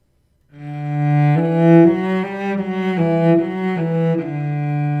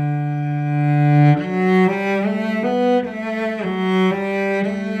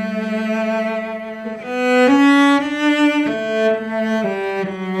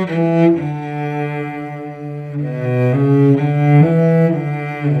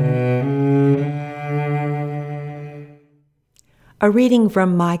A reading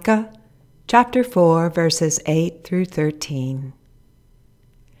from Micah, chapter 4, verses 8 through 13.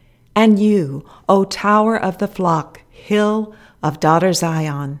 And you, O tower of the flock, hill of daughter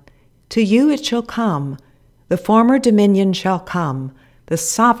Zion, to you it shall come, the former dominion shall come, the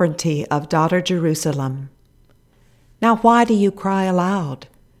sovereignty of daughter Jerusalem. Now why do you cry aloud?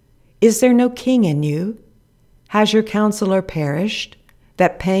 Is there no king in you? Has your counselor perished,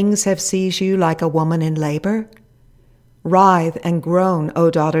 that pangs have seized you like a woman in labor? Writhe and groan, O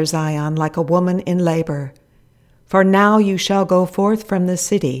daughter Zion, like a woman in labor. For now you shall go forth from the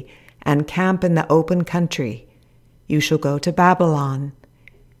city and camp in the open country. You shall go to Babylon.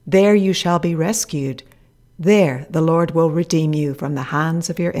 There you shall be rescued. There the Lord will redeem you from the hands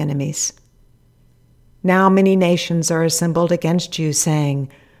of your enemies. Now many nations are assembled against you, saying,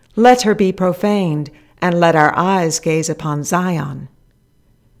 Let her be profaned, and let our eyes gaze upon Zion.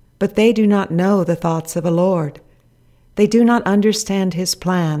 But they do not know the thoughts of the Lord. They do not understand his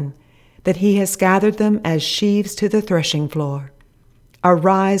plan, that he has gathered them as sheaves to the threshing floor.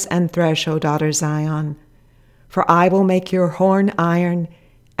 Arise and thresh, O daughter Zion, for I will make your horn iron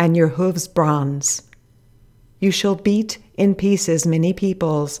and your hooves bronze. You shall beat in pieces many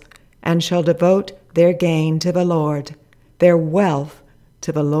peoples, and shall devote their gain to the Lord, their wealth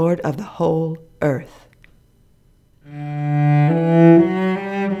to the Lord of the whole earth.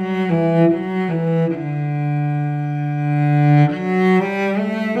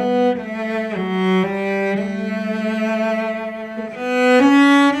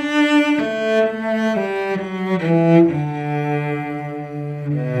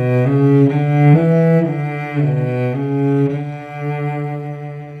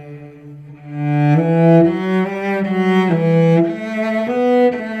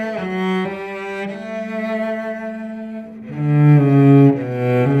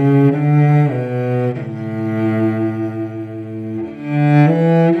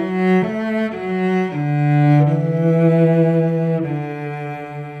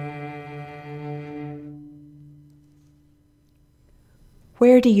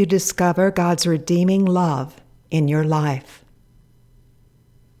 Where do you discover God's redeeming love in your life?